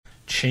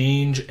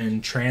change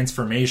and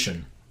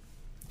transformation.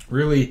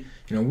 Really,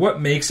 what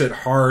makes it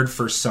hard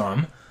for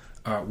some?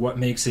 What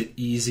makes it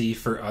easy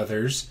for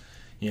others?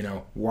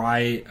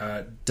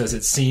 Why does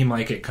it seem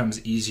like it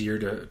comes easier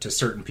to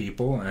certain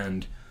people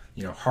and,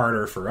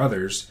 harder for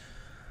others?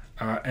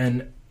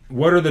 And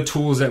what are the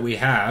tools that we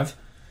have,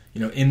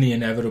 in the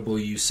Inevitable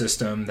You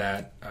system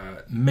that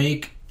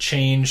make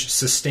change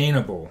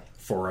sustainable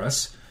for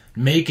us,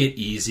 make it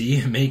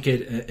easy, make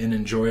it an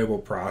enjoyable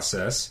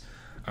process,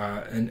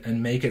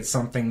 and make it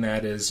something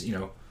that is,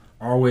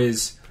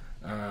 always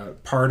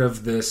part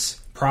of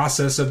this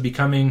process of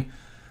becoming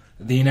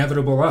the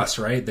inevitable us,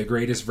 right? The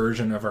greatest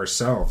version of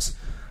ourselves.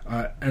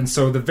 And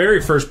so the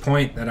very first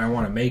point that I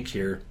want to make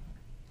here,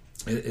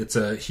 it's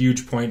a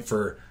huge point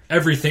for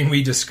everything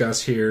we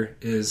discuss here,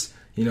 is,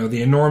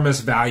 the enormous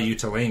value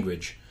to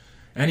language.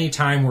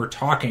 Anytime we're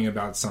talking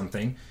about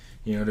something,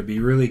 to be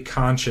really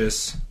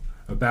conscious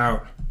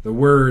about the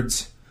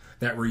words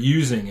that we're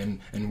using,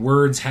 and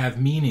words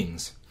have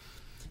meanings,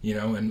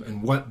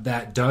 and what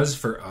that does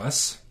for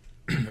us,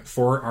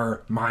 for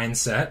our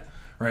mindset,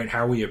 right?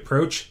 How we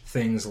approach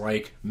things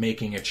like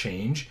making a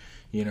change,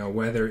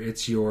 whether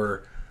it's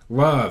your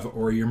love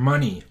or your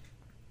money,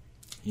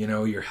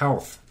 your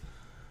health,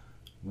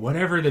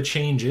 whatever the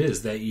change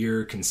is that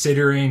you're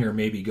considering or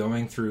maybe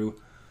going through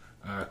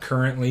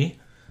currently,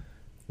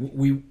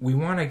 we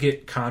want to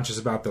get conscious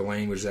about the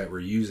language that we're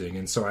using.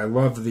 And so I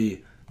love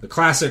the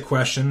classic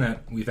question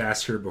that we've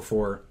asked here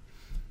before,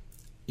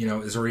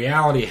 is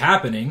reality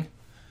happening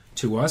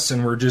to us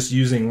and we're just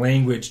using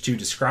language to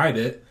describe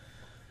it?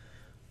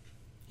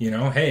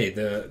 Hey,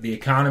 the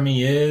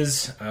economy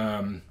is,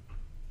 my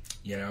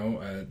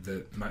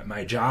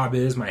job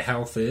is, my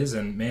health is,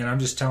 and man, I'm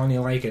just telling you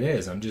like it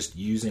is. I'm just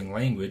using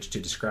language to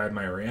describe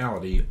my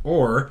reality.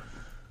 Or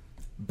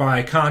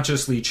by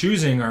consciously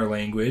choosing our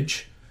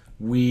language,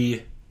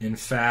 we in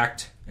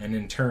fact and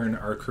in turn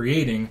are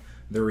creating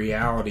the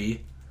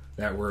reality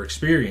that we're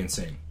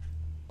experiencing.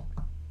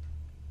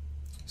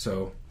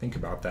 So think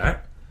about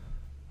that.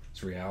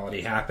 Is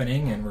reality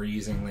happening and we're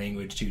using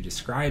language to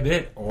describe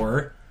it,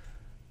 or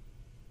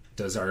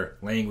does our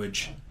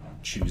language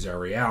choose our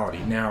reality?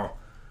 Now,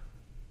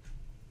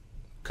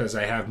 because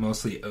I have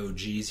mostly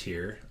OGs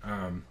here,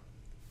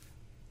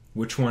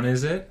 which one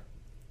is it?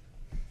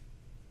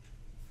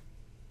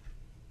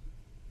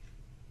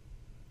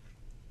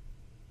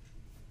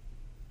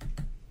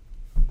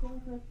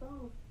 Going with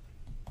both.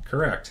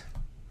 Correct.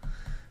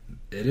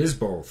 It is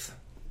both.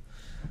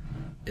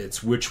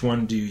 It's which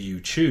one do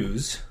you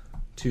choose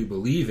to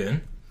believe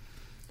in?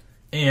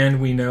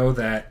 And we know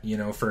that,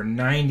 for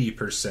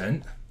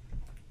 90%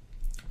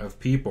 of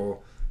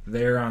people,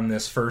 they're on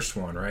this first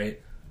one,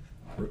 right?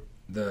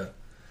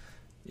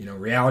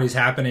 Reality's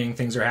happening,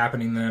 things are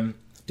happening to them,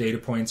 data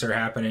points are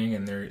happening,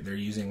 and they're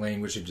using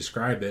language to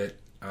describe it.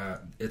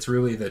 It's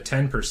really the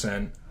 10%.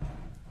 Man,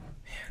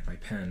 my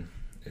pen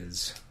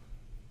is...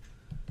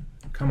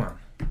 Come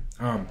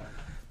on.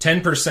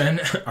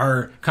 10%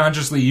 are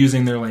consciously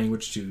using their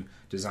language to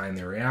design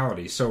their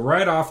reality. So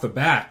right off the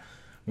bat,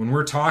 when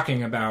we're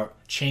talking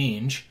about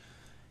change,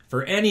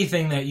 for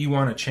anything that you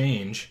want to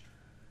change,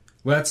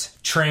 let's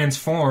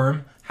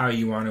transform how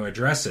you want to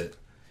address it.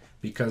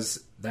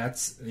 Because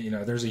that's,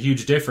 there's a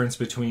huge difference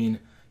between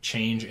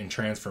change and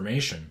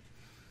transformation.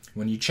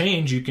 When you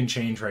change, you can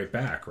change right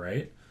back,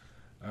 right?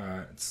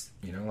 It's,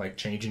 like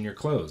changing your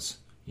clothes.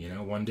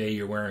 One day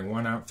you're wearing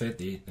one outfit,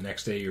 the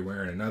next day you're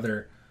wearing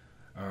another.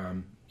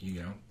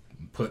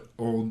 Put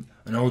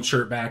an old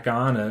shirt back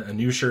on, a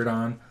new shirt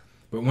on.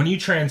 But when you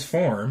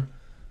transform,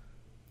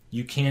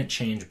 you can't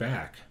change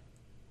back.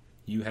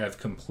 You have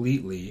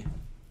completely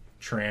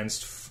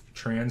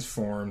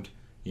transformed,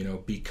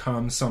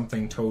 become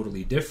something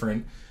totally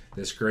different.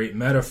 This great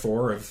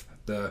metaphor of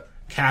the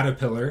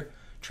caterpillar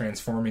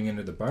transforming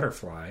into the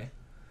butterfly.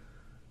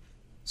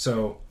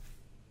 So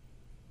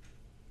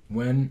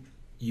when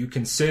you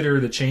consider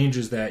the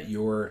changes that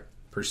you're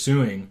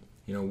pursuing,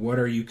 what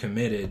are you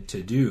committed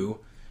to do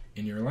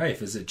in your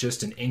life? Is it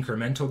just an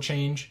incremental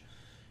change?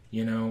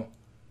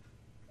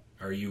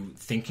 Are you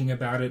thinking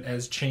about it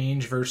as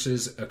change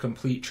versus a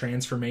complete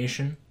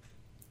transformation?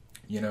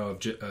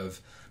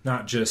 Of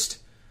not just,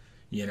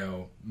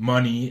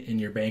 money in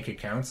your bank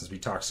accounts, as we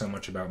talked so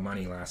much about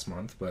money last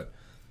month, but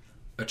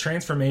a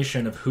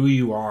transformation of who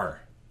you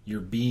are,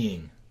 your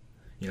being,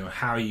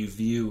 how you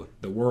view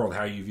the world,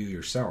 how you view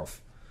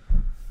yourself.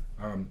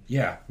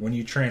 When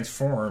you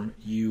transform,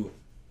 you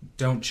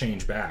don't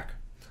change back.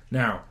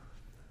 Now,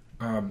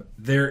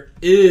 there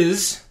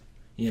is,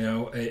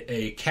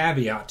 a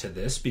caveat to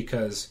this,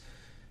 because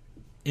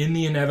in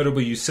the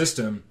Inevitable You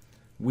system,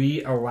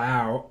 we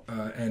allow,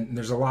 and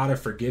there's a lot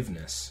of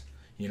forgiveness.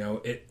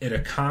 It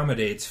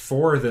accommodates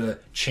for the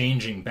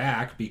changing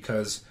back,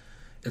 because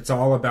it's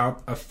all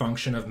about a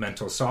function of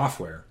mental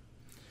software.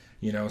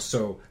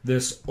 So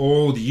this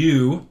old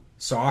you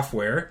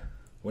software,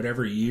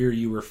 whatever year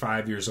you were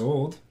 5 years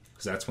old,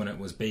 because that's when it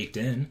was baked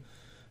in,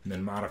 and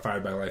then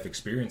modified by life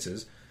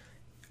experiences,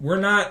 we're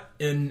not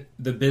in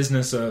the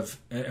business of,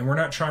 and we're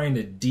not trying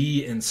to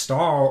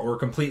deinstall or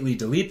completely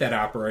delete that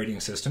operating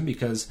system,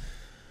 because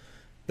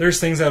there's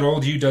things that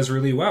old you does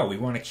really well. We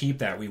want to keep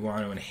that. We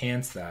want to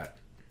enhance that.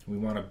 We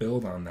want to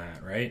build on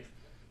that, right?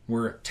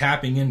 We're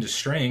tapping into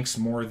strengths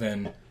more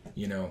than,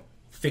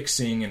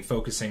 fixing and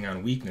focusing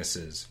on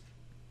weaknesses.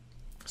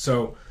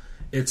 So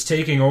it's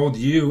taking old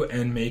you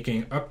and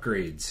making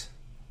upgrades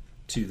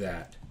to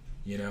that,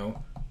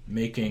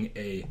 making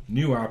a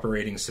new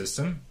operating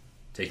system,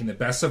 taking the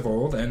best of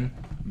old and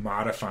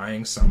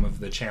modifying some of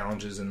the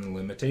challenges and the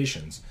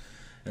limitations.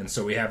 And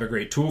so we have a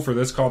great tool for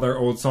this called our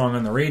old song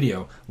on the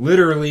radio.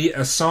 Literally,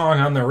 a song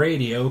on the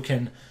radio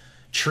can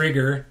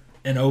trigger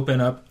and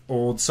open up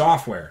old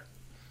software.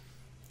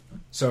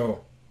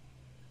 So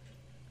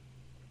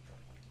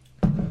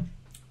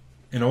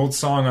an old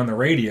song on the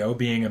radio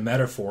being a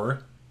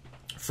metaphor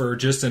for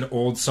just an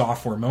old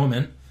software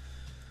moment.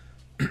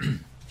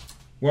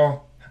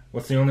 Well,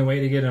 what's the only way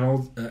to get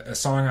a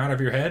song out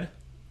of your head?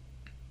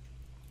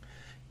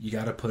 You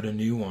got to put a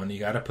new one. You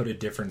got to put a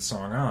different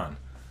song on.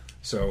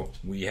 So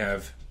we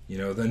have,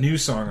 the new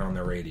song on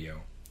the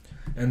radio.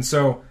 And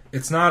so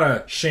it's not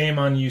a shame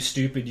on you,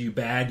 stupid you,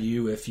 bad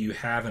you, if you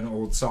have an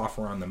old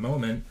software on the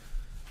moment.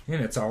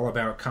 And it's all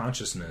about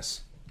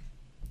consciousness.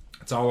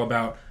 It's all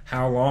about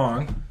how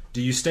long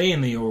do you stay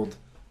in the old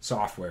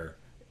software?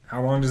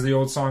 How long does the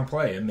old song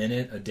play? A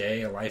minute, a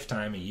day, a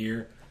lifetime, a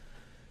year?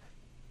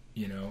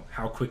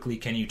 How quickly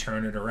can you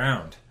turn it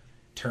around?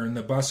 Turn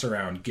the bus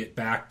around, get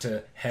back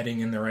to heading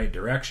in the right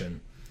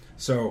direction.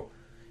 So,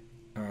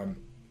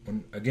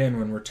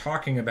 when we're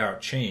talking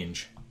about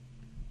change,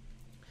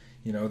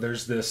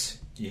 there's this,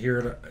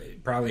 you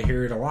probably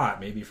hear it a lot,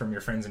 maybe from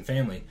your friends and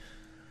family.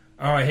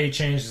 Oh, I hate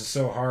change. It's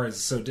so hard. It's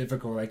so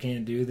difficult. I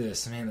can't do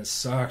this. Man, this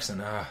sucks.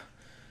 And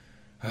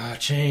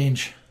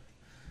change.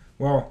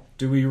 Well,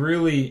 do we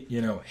really,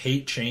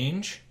 hate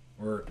change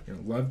or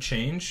love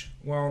change?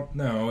 Well,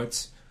 no.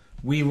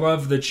 We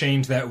love the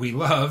change that we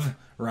love,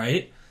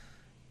 right?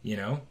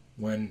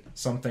 When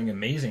something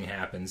amazing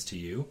happens to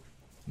you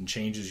and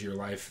changes your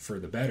life for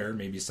the better,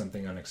 maybe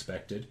something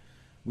unexpected,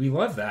 we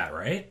love that,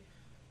 right?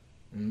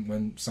 And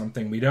when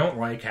something we don't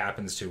like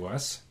happens to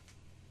us,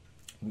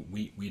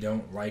 we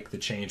don't like the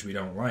change we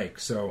don't like.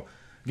 So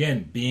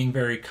again, being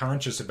very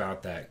conscious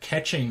about that,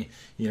 catching,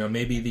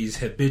 maybe these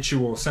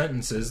habitual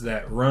sentences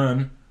that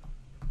run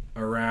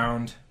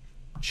around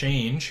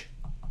change,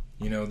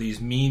 these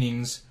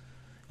meanings,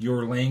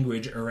 your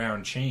language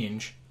around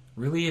change,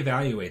 really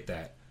evaluate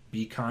that.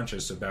 Be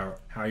conscious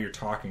about how you're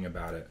talking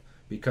about it,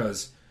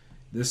 because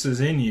this is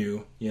in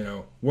you.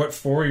 What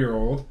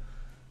 4-year-old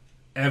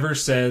ever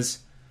says,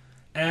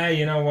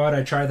 you know what,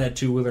 I tried that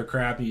two-wheeler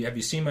crap. Have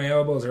you seen my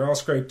elbows? They're all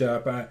scraped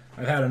up. I've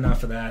had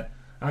enough of that.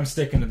 I'm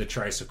sticking to the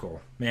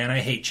tricycle. Man, I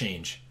hate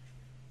change.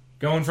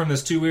 Going from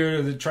this two-wheeler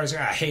to the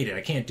tricycle, I hate it.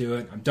 I can't do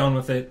it. I'm done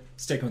with it.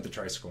 Sticking with the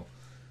tricycle.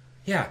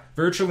 Yeah,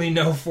 virtually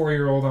no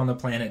 4-year-old on the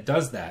planet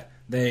does that.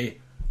 They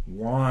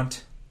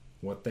want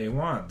what they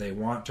want. They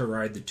want to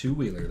ride the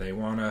two-wheeler. They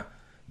want to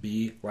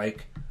be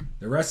like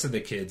the rest of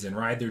the kids and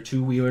ride their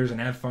two-wheelers and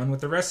have fun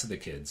with the rest of the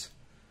kids.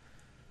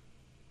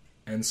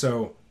 And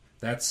so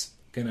that's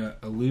going to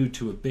allude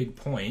to a big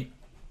point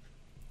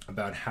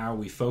about how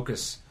we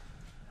focus,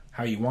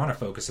 how you want to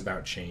focus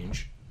about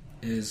change,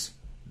 is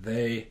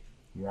they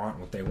want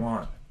what they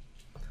want.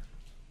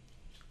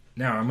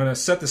 Now, I'm going to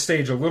set the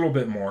stage a little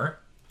bit more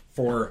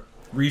for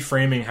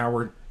reframing how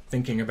we're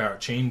thinking about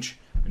change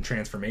and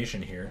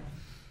transformation here.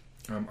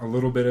 A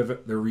little bit of a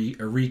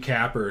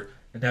recap or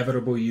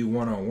Inevitable You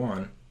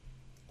 101.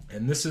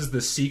 And this is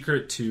the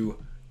secret to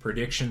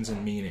predictions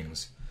and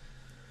meanings.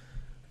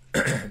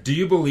 Do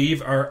you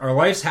believe our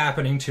life's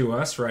happening to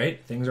us,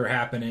 right? Things are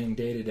happening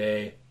day to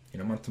day,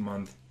 month to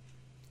month.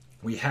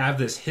 We have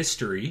this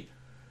history,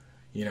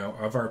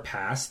 of our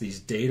past, these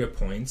data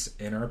points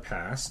in our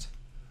past,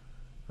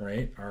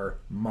 right? Our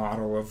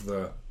model of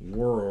the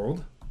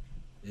world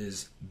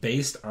is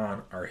based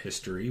on our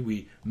history.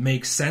 We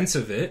make sense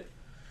of it.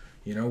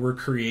 We're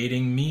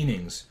creating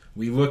meanings.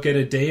 We look at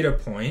a data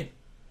point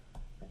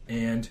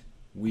and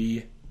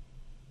we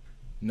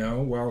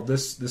know, well,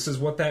 this is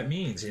what that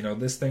means.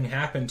 This thing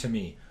happened to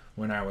me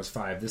when I was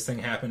 5. This thing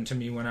happened to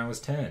me when I was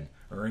 10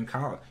 or in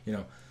college.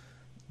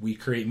 We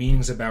create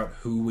meanings about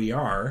who we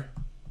are.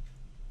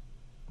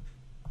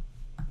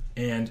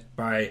 And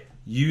by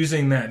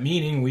using that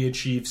meaning, we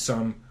achieve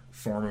some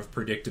form of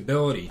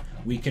predictability.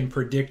 We can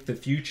predict the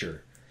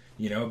future,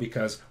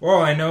 because,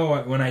 I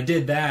know when I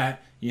did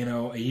that,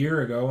 a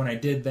year ago, when I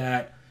did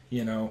that,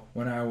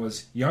 when I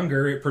was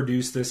younger, it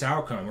produced this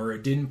outcome, or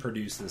it didn't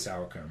produce this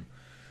outcome,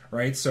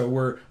 right? So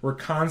we're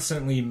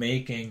constantly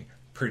making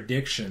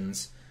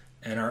predictions,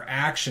 and our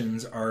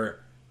actions are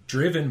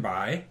driven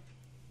by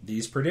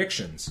these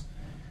predictions.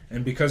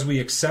 And because we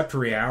accept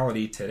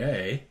reality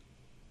today,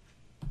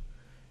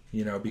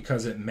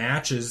 because it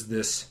matches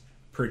this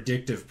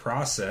predictive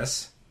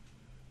process,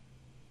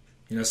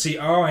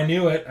 I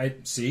knew it.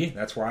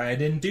 That's why I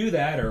didn't do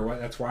that, or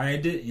that's why I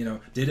did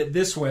it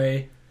this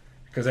way,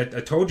 because I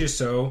told you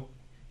so.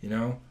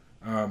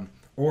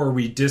 or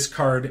we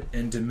discard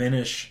and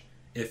diminish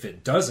if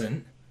it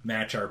doesn't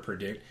match our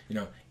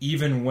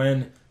even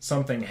when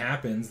something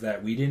happens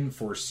that we didn't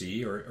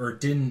foresee or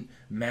didn't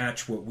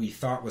match what we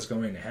thought was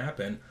going to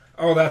happen.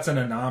 Oh, that's an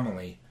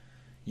anomaly.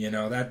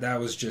 That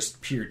was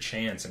just pure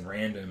chance and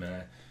random.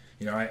 And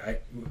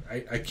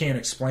I can't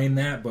explain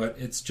that, but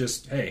it's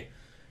just, hey,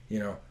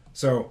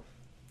 so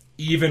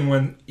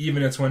even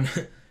it's when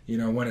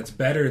when it's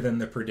better than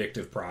the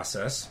predictive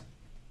process,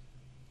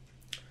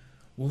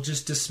 we'll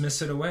just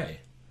dismiss it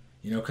away,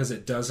 because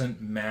it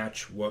doesn't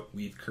match what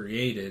we've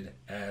created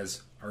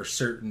as our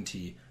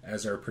certainty,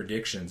 as our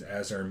predictions,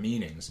 as our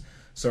meanings.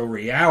 So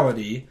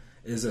reality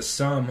is a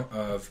sum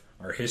of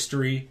our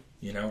history,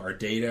 our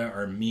data,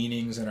 our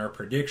meanings, and our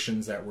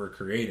predictions that we're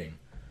creating.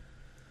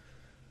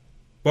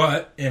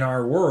 But in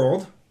our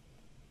world,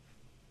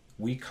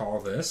 we call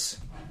this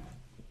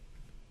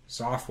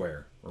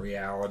software.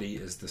 Reality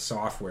is the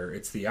software.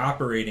 It's the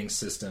operating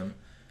system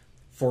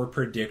for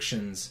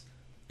predictions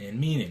and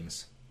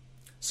meanings.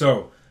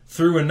 So,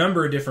 through a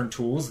number of different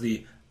tools,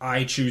 the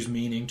I Choose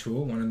Meaning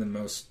tool, one of the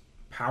most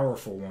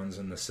powerful ones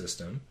in the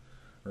system,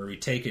 where we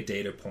take a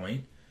data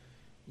point,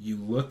 you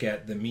look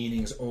at the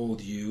meanings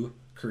old you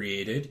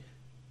created,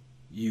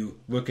 you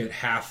look at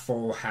half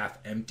full, half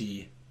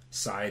empty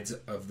sides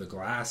of the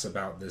glass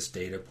about this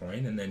data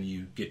point, and then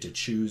you get to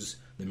choose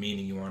the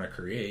meaning you want to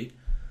create.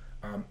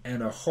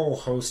 And a whole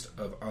host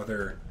of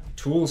other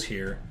tools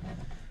here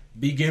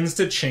begins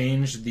to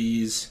change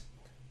these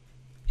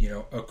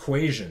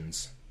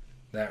equations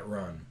that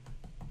run.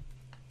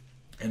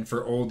 And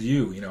for old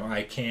you,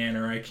 I can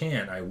or I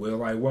can't, I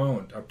will, I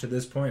won't, up to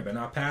this point, but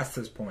not past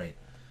this point.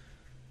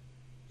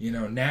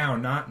 Now,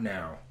 not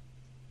now.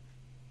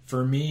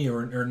 For me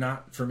or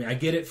not for me. I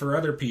get it for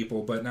other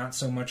people, but not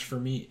so much for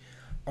me.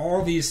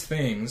 All these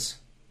things,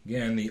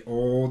 again, the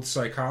old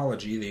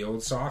psychology, the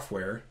old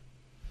software,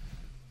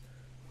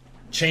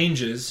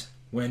 changes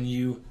when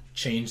you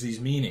change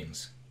these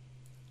meanings.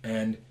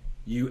 And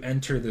you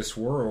enter this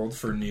world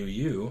for new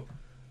you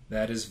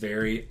that is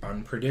very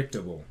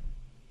unpredictable.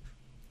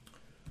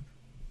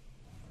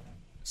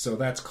 So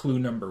that's clue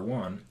number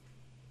one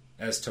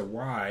as to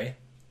why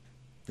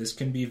this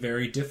can be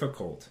very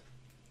difficult.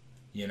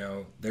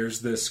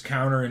 There's this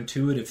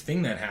counterintuitive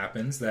thing that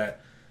happens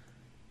that,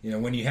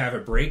 when you have a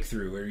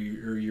breakthrough or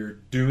you're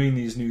doing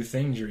these new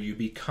things or you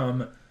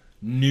become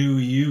new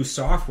you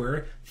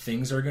software,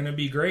 things are going to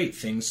be great.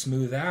 Things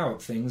smooth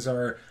out.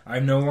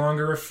 I'm no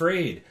longer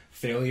afraid.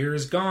 Failure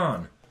is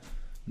gone.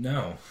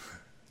 No.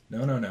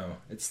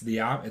 It's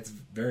it's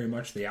very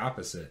much the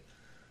opposite.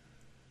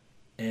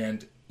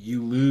 And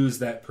you lose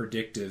that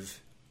predictive,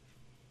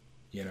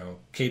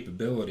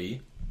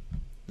 capability,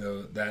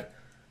 though that,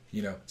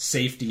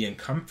 safety and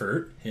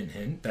comfort, hint,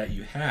 hint, that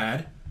you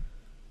had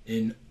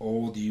in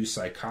old you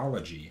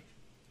psychology.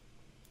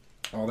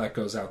 All that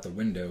goes out the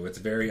window. It's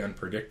very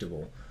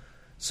unpredictable.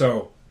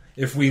 So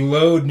if we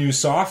load new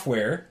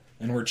software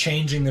and we're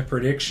changing the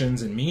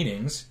predictions and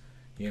meanings,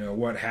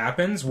 what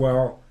happens?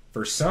 Well,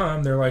 for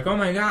some, they're like, oh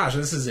my gosh,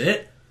 this is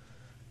it?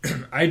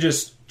 I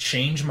just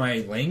change my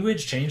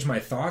language, change my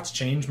thoughts,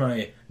 change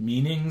my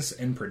meanings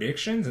and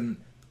predictions, and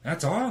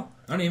that's all?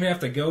 I don't even have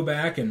to go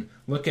back and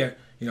look at,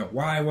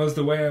 why I was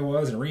the way I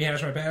was and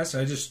rehash my past.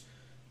 I just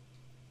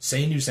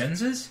say new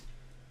sentences?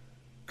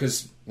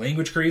 Because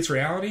language creates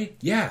reality?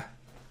 Yeah.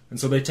 And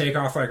so they take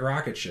off like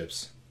rocket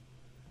ships.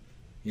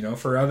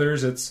 For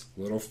others, it's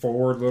little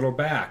forward, little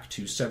back.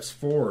 2 steps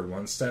forward,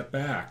 1 step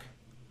back.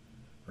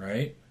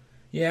 Right?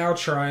 Yeah, I'll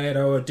try it.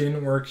 Oh, it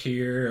didn't work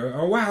here.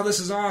 Oh, wow,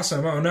 this is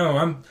awesome. Oh, no,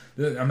 I'm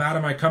out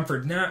of my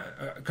comfort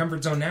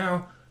zone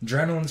now.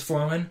 Adrenaline's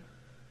flowing.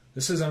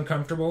 This is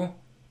uncomfortable.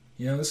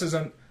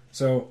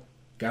 So,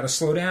 got to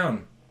slow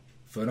down.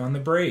 Foot on the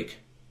brake.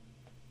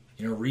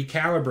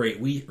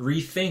 Recalibrate.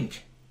 Rethink.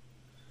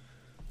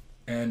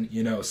 And,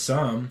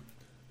 some,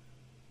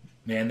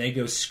 man, they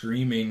go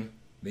screaming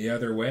the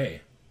other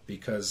way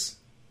because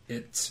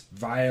it's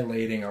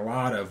violating a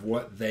lot of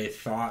what they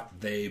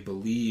thought they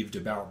believed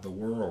about the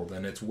world,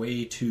 and it's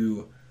way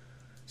too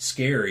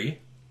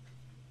scary.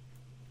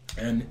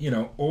 And,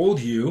 old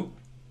you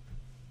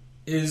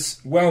is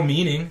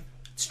well-meaning.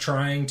 It's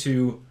trying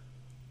to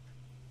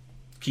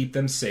keep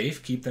them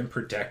safe, keep them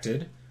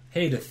protected.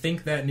 Hey, to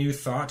think that new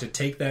thought, to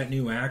take that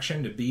new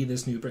action, to be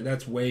this new...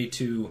 That's way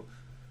too...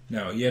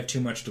 No, you have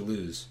too much to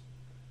lose.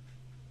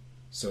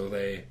 So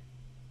they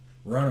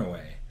run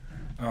away.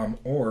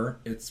 Or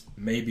it's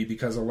maybe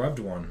because a loved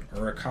one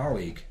or a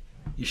colleague.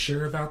 You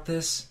sure about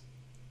this?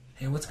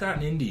 Hey, what's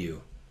gotten into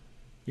you?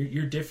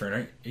 You're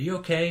different. Are you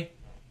okay?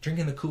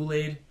 Drinking the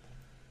Kool-Aid?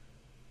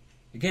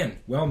 Again,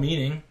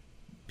 well-meaning.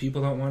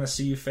 People don't want to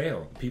see you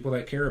fail. People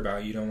that care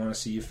about you don't want to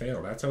see you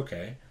fail. That's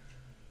okay.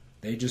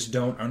 They just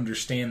don't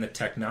understand the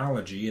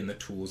technology and the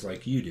tools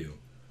like you do.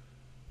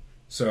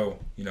 So,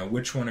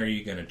 which one are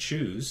you going to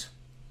choose?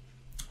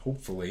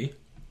 Hopefully,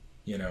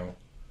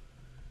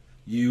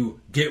 you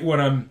get what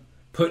I'm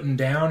putting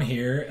down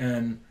here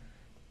and,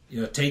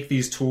 take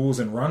these tools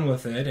and run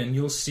with it, and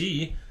you'll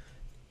see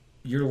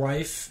your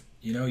life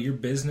your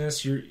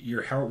business,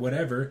 your health,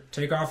 whatever,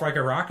 take off like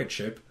a rocket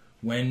ship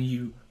when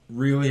you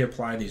really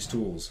apply these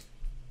tools.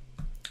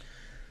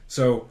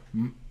 So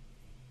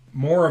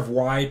more of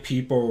why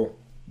people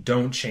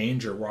don't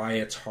change, or why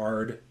it's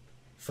hard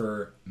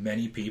for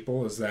many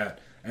people, is that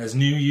as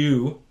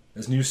new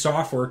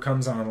software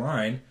comes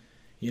online,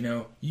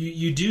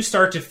 you do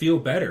start to feel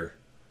better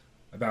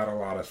about a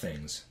lot of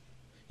things.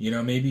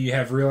 Maybe you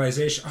have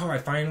realization, I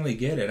finally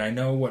get it. I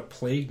know what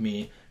plagued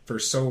me for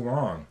so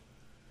long.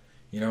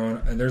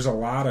 And there's a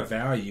lot of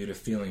value to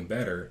feeling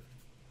better.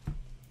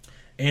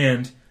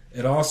 And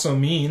it also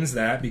means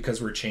that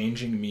because we're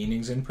changing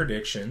meanings and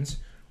predictions,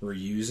 we're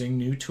using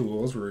new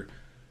tools, we're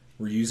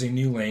using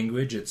new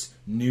language, it's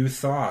new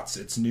thoughts,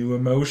 it's new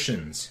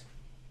emotions.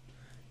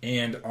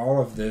 And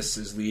all of this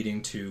is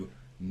leading to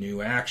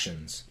new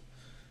actions.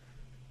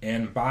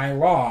 And by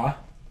law,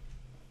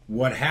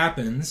 what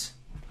happens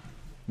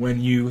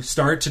when you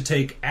start to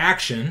take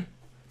action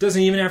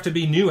doesn't even have to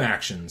be new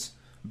actions.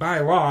 By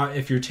law,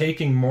 if you're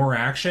taking more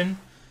action,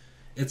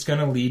 it's going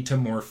to lead to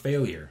more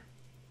failure.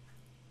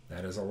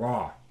 That is a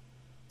law.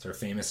 It's our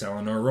famous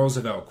Eleanor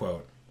Roosevelt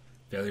quote.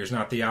 Failure is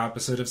not the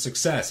opposite of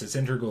success. It's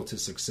integral to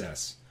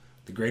success.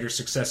 The greater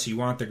success you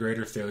want, the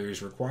greater failure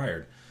is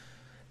required.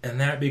 And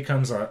that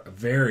becomes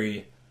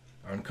very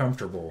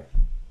uncomfortable.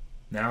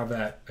 Now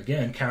that,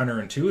 again,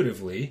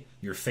 counterintuitively,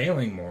 you're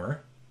failing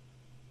more.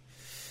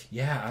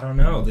 Yeah, I don't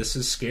know. This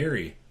is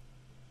scary.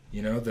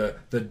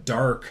 The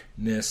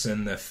darkness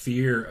and the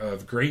fear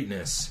of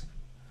greatness.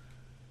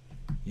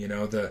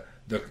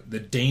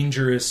 The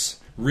dangerous,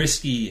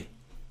 risky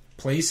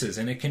places.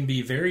 And it can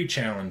be very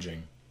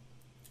challenging.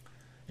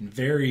 And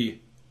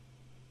very,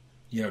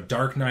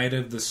 dark night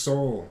of the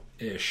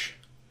soul-ish.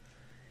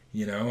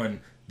 And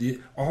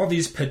all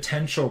these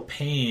potential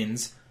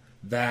pains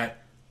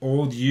that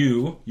old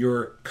you,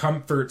 your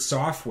comfort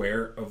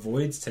software,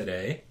 avoids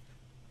today.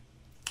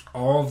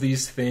 All of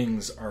these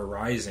things are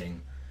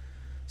rising.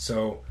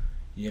 So,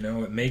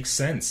 it makes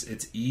sense.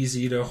 It's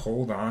easy to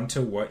hold on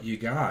to what you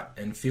got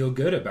and feel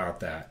good about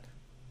that.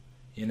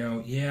 You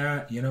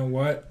know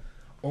what?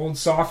 Old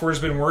software's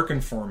been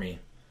working for me.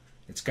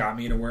 It's got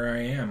me to where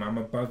I am. I'm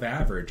above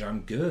average.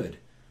 I'm good.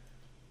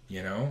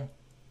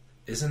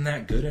 Isn't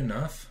that good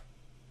enough?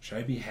 Should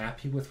I be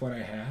happy with what I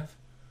have?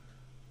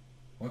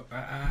 Well,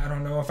 I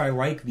don't know if I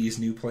like these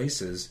new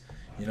places.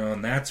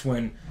 And that's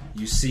when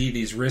you see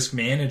these risk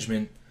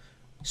management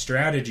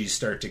strategies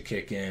start to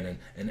kick in,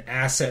 and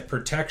asset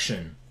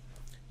protection.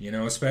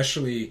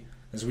 Especially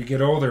as we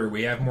get older,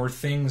 we have more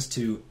things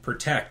to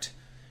protect.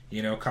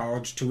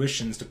 College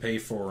tuitions to pay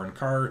for, and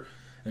car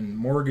and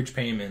mortgage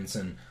payments,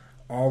 and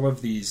all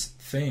of these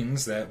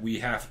things that we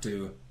have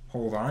to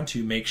hold on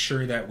to, make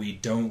sure that we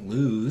don't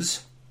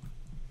lose,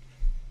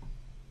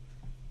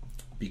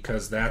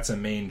 because that's a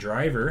main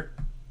driver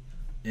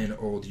in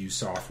old use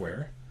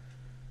software.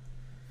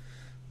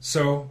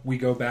 So we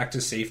go back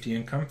to safety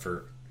and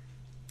comfort.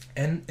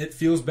 And it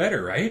feels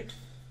better, right?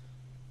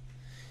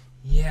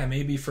 Yeah,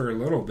 maybe for a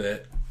little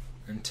bit,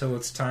 until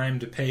it's time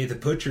to pay the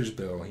butcher's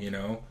bill,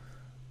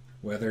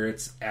 Whether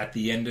it's at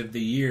the end of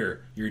the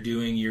year, you're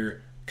doing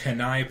your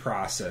CANI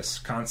process,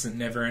 constant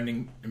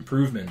never-ending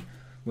improvement,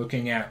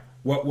 looking at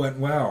what went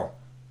well,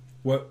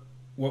 what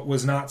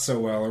was not so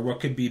well, or what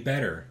could be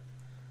better.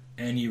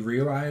 And you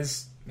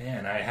realize,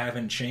 man, I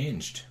haven't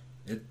changed.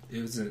 It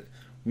was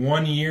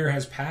 1 year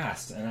has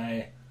passed,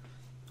 and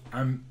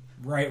I'm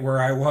right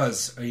where I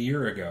was a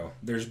year ago.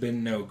 There's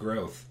been no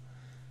growth.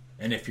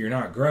 And if you're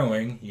not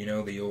growing,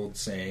 the old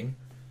saying,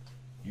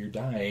 you're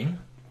dying.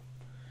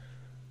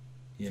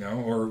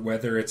 Or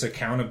whether it's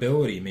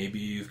accountability. Maybe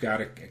you've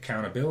got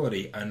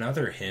accountability.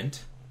 Another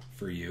hint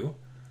for you,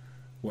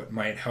 what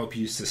might help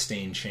you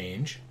sustain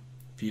change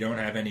if you don't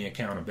have any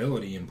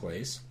accountability in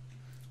place.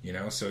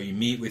 So you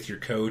meet with your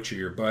coach or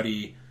your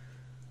buddy,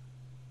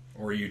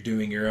 or you're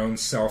doing your own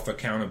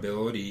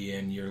self-accountability,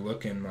 and you're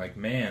looking like,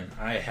 man,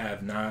 I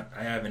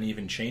haven't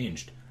even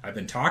changed. I've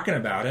been talking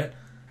about it.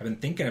 I've been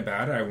thinking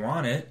about it. I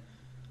want it.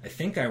 I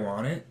think I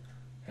want it.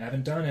 I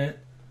haven't done it.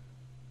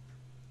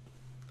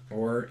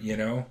 Or,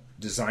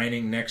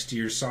 designing next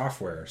year's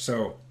software.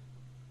 So,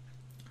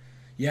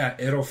 yeah,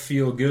 it'll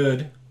feel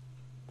good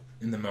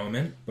in the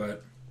moment,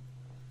 but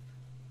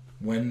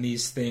when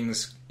these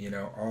things,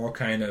 all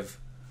kind of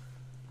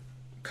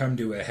come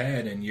to a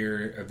head and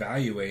you're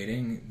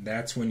evaluating,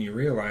 that's when you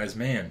realize,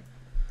 man,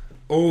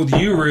 old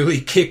you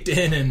really kicked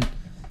in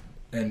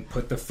and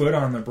put the foot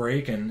on the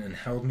brake and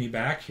held me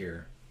back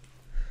here.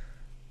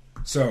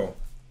 So,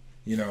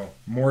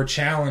 more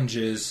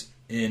challenges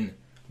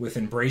with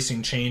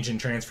embracing change and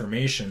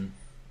transformation.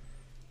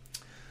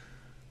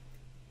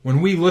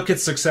 When we look at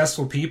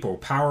successful people,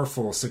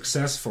 powerful,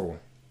 successful,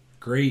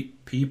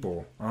 great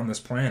people on this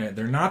planet,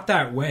 they're not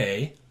that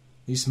way,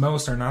 at least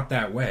most are not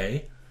that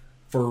way,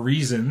 for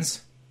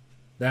reasons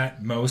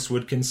that most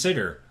would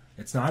consider.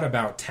 It's not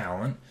about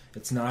talent.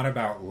 It's not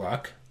about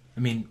luck. I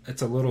mean,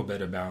 it's a little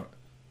bit about,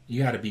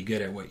 you got to be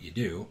good at what you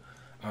do.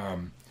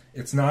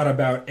 It's not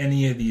about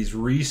any of these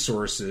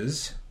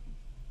resources,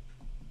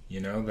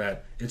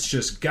 that it's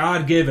just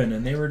God-given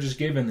and they were just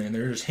given and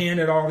they're just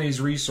handed all these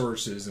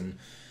resources. And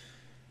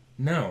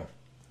no,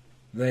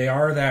 they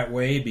are that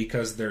way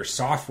because their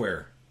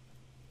software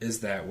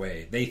is that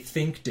way. They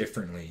think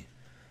differently.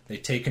 They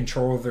take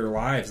control of their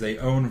lives. They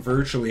own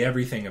virtually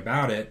everything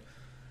about it.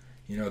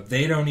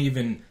 They're not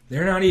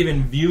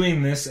even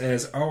viewing this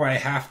as, oh, I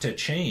have to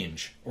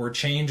change, or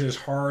change is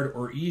hard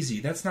or easy.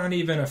 That's not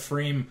even a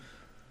frame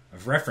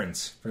of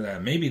reference for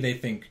them. Maybe they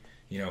think,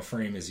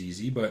 frame is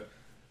easy, but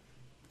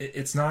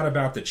it's not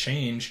about the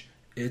change.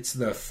 It's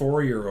the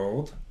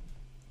 4-year-old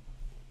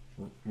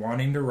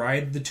wanting to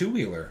ride the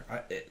 2-wheeler.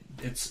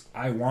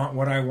 I want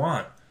what I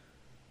want.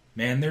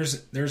 Man, there's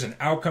an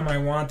outcome I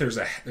want.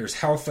 There's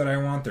health that I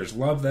want. There's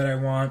love that I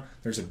want.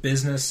 There's a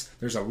business.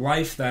 There's a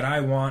life that I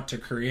want to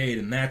create,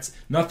 and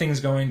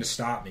nothing's going to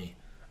stop me.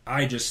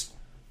 I just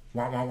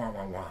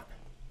want.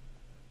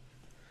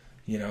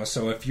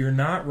 So if you're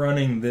not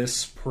running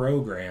this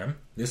program,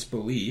 this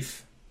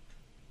belief,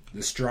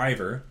 this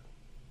driver,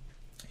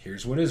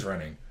 here's what is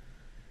running.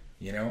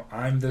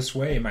 I'm this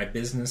way. My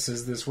business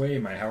is this way.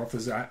 My health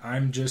is.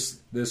 I'm just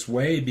this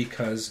way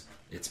because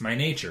it's my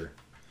nature.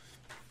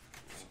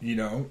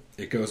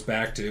 It goes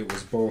back to, it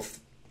was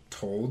both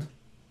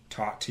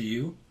taught to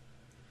you.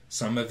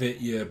 Some of it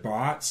you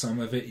bought,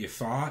 some of it you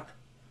fought,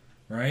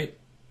 right?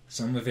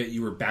 Some of it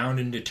you were bound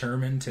and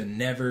determined to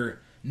never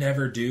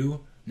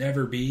do,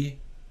 never be,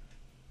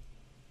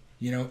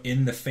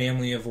 in the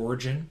family of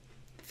origin.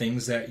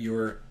 Things that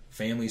your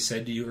family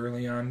said to you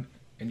early on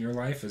in your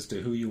life as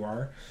to who you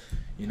are.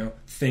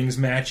 Things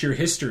match your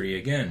history.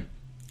 Again,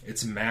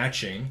 it's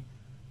matching,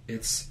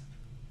 it's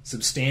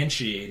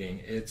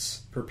substantiating,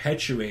 it's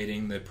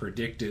perpetuating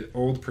the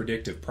old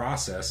predictive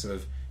process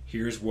of,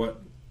 here's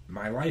what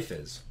my life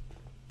is.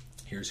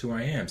 Here's who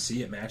I am.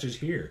 See, it matches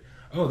here.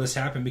 Oh, this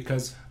happened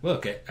because,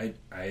 look,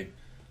 I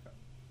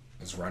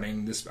was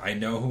running this. I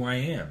know who I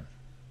am.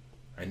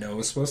 I know it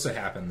was supposed to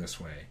happen this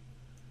way.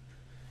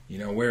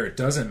 Where it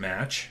doesn't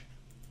match,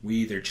 we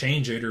either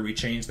change it or we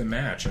change the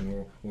match,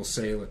 and we'll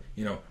say,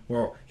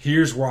 well,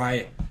 here's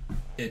why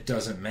it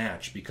doesn't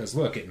match, because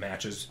look, it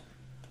matches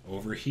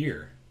over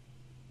here.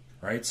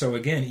 Right? So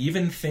again,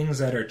 even things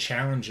that are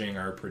challenging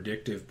our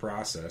predictive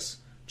process,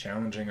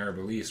 challenging our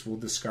beliefs, we'll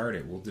discard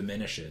it, we'll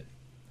diminish it.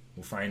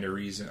 We'll find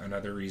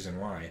another reason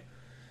why.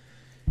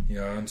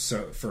 And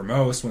so for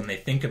most, when they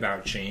think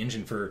about change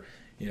and for,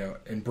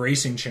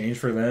 embracing change,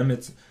 for them,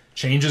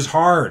 change is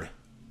hard,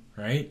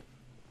 right?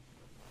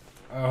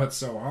 Oh, it's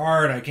so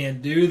hard, I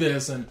can't do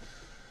this, and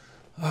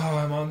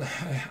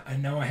I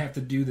know I have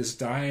to do this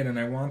diet and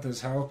I want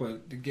this health,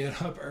 but to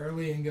get up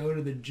early and go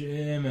to the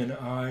gym, and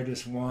I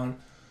just want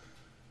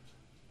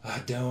a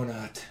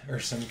donut or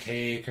some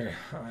cake or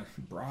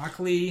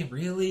broccoli,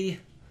 really?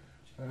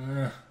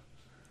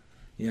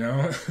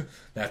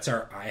 That's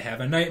our I have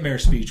a nightmare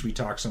speech we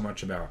talk so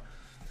much about.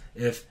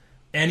 If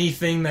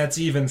anything that's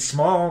even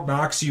small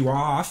knocks you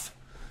off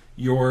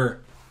your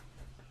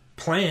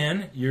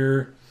plan,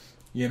 your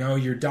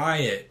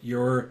diet,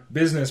 your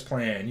business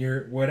plan,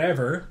 your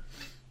whatever,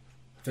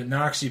 if it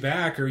knocks you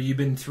back, or you've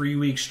been 3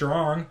 weeks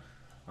strong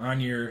on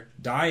your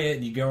diet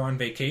and you go on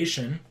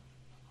vacation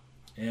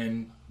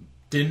and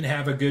didn't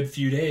have a good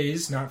few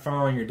days not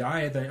following your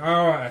diet, then,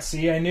 I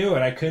knew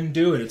it. I couldn't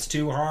do it. It's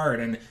too hard,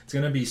 and it's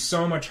going to be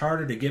so much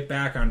harder to get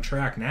back on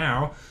track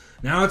now.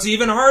 Now it's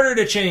even harder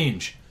to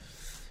change,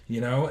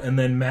 and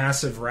then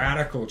massive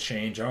radical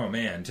change. Oh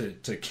man,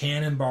 to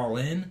cannonball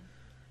in,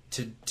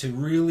 to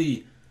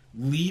really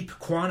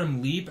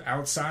quantum leap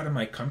outside of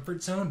my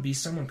comfort zone, be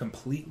someone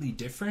completely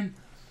different.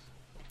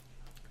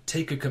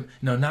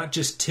 Not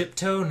just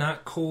tiptoe,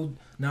 not cold,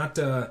 not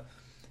to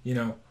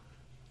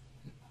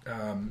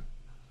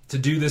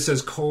do this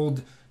as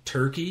cold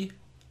turkey,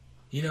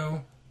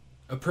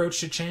 approach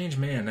to change,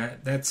 man,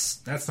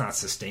 that's not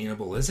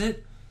sustainable, is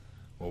it?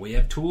 Well, we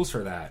have tools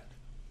for that.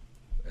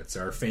 It's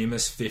our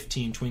famous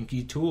 15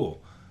 Twinkie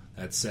tool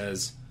that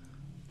says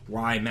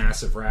why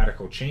massive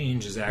radical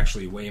change is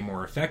actually way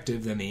more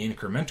effective than the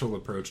incremental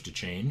approach to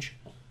change.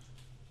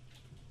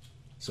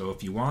 So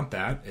if you want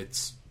that,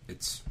 it's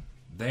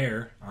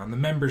there on the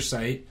member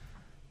site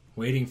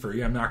waiting for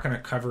you. I'm not going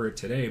to cover it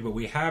today, but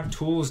we have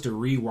tools to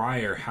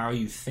rewire how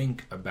you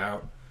think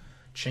about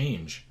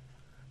change.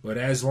 But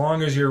as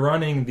long as you're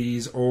running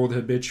these old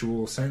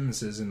habitual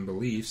sentences and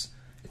beliefs,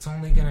 it's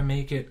only going to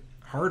make it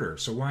harder.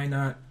 So why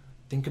not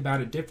think about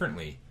it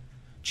differently?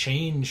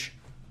 Change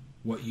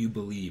what you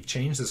believe.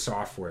 Change the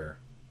software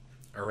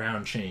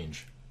around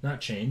change.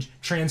 Not change.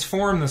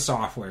 Transform the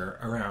software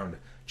around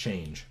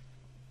change.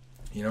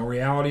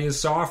 Reality is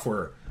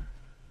software.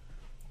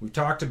 We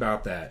talked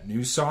about that.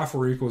 New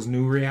software equals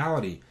new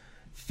reality.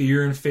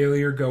 Fear and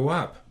failure go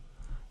up.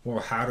 Well,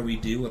 how do we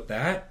deal with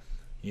that?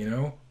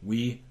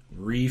 We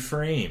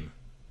reframe.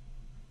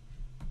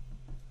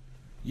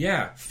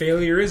 Yeah,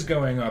 failure is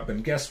going up,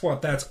 and guess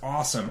what? That's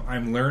awesome.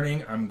 I'm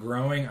learning, I'm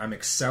growing, I'm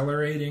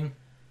accelerating.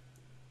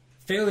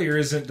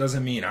 Failure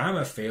doesn't mean I'm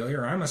a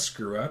failure, I'm a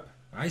screw up,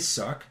 I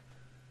suck.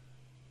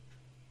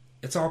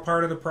 It's all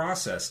part of the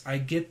process. I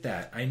get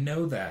that. I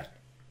know that.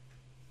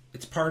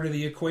 It's part of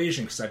the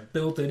equation because I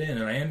built it in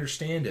and I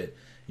understand it.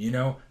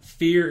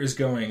 Fear is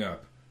going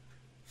up.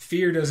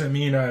 Fear doesn't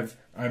mean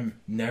I'm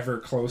never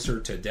closer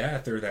to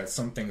death or that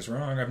something's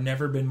wrong. I've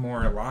never been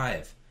more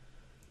alive.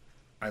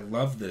 I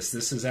love this.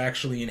 This is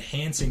actually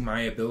enhancing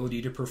my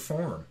ability to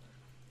perform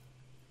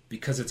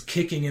because it's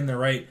kicking in the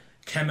right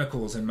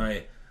chemicals in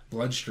my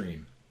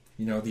bloodstream.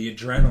 The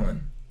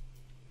adrenaline.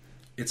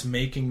 It's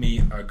making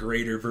me a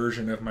greater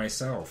version of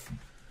myself.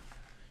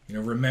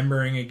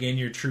 Remembering again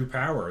your true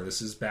power.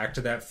 This is back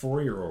to that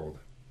 4-year-old.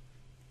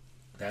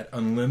 That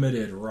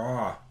unlimited,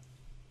 raw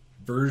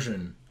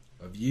version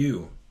of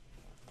you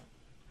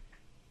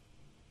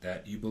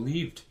that you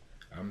believed.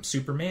 I'm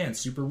Superman,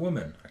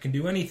 Superwoman. I can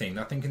do anything.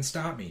 Nothing can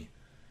stop me.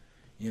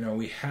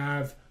 We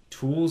have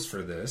tools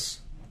for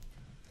this.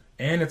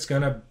 And it's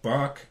going to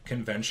buck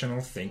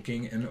conventional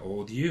thinking and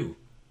old you.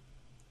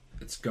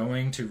 It's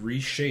going to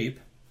reshape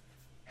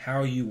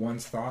how you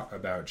once thought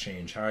about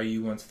change, how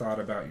you once thought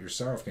about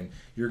yourself. And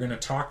you're going to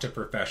talk to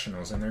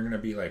professionals and they're going to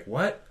be like,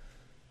 what?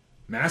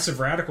 Massive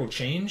radical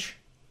change?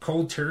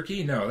 Cold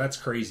turkey? No, that's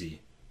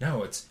crazy.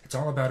 No, it's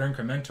all about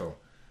incremental.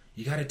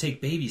 You got to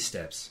take baby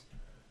steps.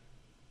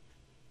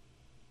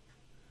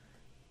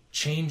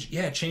 Change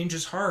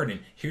is hard,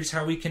 and here's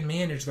how we can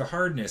manage the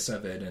hardness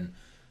of it. And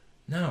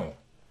no,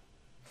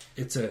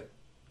 it's a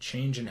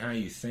change in how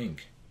you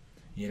think.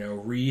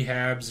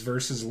 Rehabs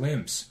versus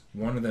limps.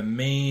 One of the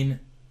main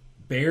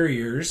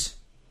barriers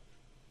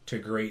to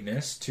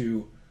greatness,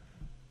 to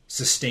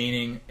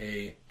sustaining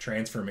a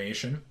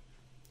transformation,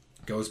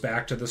 goes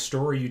back to the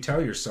story you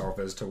tell yourself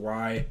as to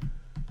why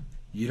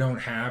you don't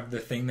have the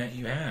thing that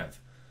you have.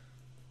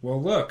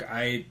 Well, look,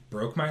 I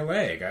broke my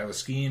leg. I was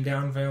skiing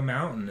down Vail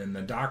Mountain, and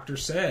the doctor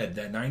said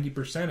that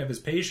 90% of his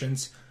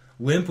patients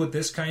limp with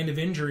this kind of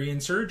injury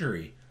and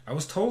surgery. I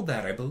was told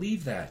that. I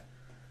believe that.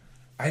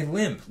 I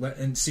limp.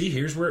 And see,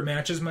 here's where it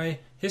matches my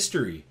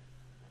history.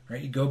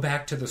 Right? You go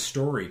back to the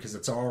story because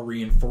it's all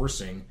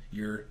reinforcing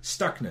your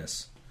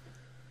stuckness.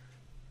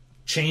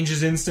 Change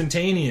is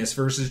instantaneous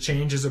versus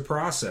change is a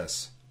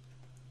process.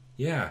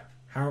 Yeah.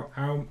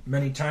 How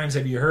many times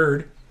have you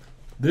heard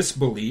this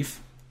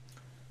belief?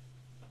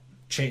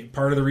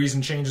 Part of the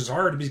reason change is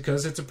hard is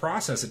because it's a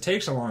process. It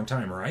takes a long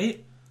time,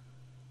 right?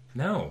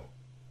 No.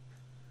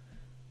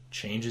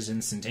 Change is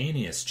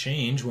instantaneous.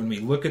 Change, when we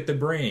look at the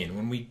brain,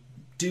 when we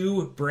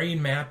do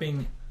brain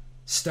mapping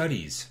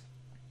studies,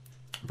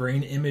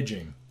 brain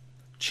imaging,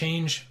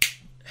 change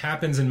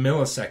happens in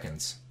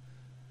milliseconds.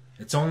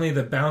 It's only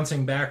the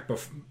bouncing back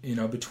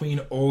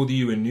between old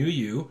you and new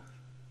you.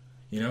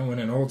 When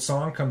an old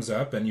song comes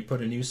up and you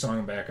put a new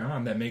song back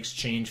on, that makes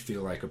change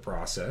feel like a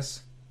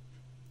process.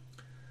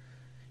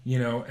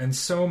 And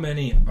so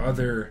many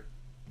other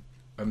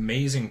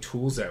amazing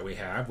tools that we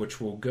have,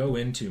 which we'll go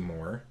into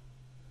more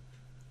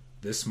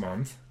this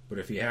month. But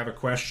if you have a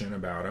question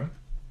about them,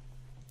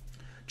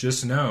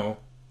 just know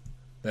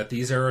that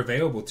these are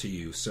available to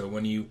you. So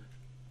when you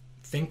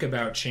think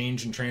about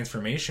change and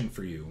transformation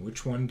for you,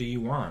 which one do you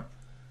want?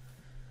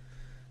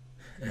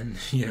 And,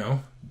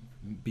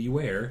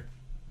 beware.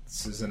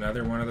 This is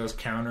another one of those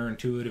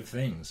counterintuitive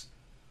things.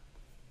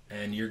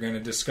 And you're going to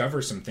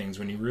discover some things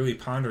when you really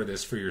ponder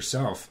this for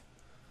yourself.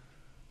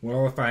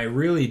 Well, if I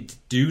really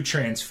do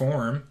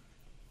transform,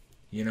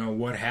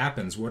 what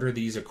happens? What are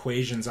these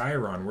equations I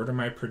run? What are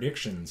my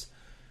predictions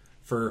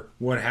for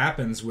what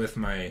happens with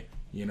my,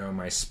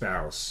 my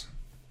spouse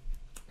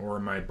or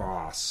my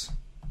boss,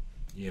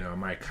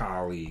 my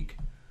colleague,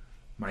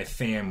 my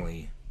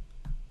family?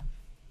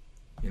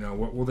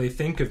 What will they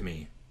think of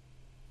me?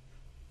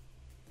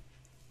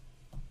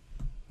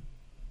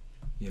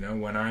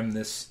 When I'm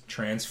this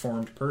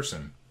transformed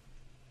person?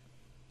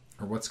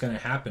 Or what's going to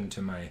happen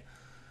to my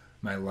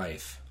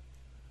life?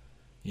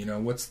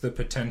 What's the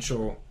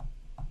potential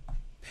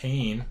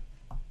pain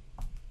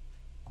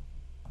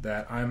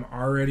that I'm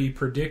already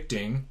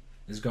predicting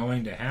is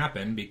going to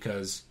happen,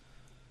 because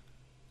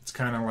it's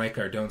kind of like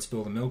our don't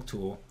spill the milk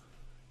tool.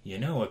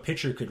 A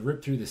pitcher could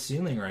rip through the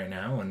ceiling right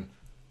now,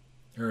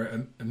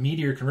 or a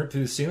meteor can rip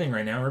through the ceiling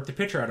right now and rip the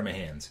pitcher out of my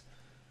hands.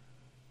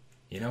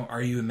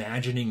 Are you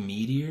imagining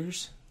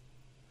meteors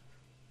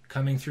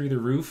coming through the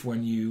roof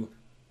when you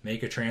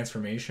make a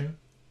transformation?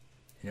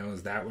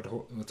 Is that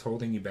what's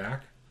holding you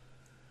back?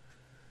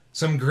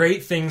 Some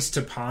great things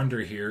to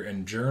ponder here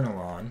and journal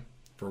on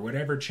for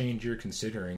whatever change you're considering.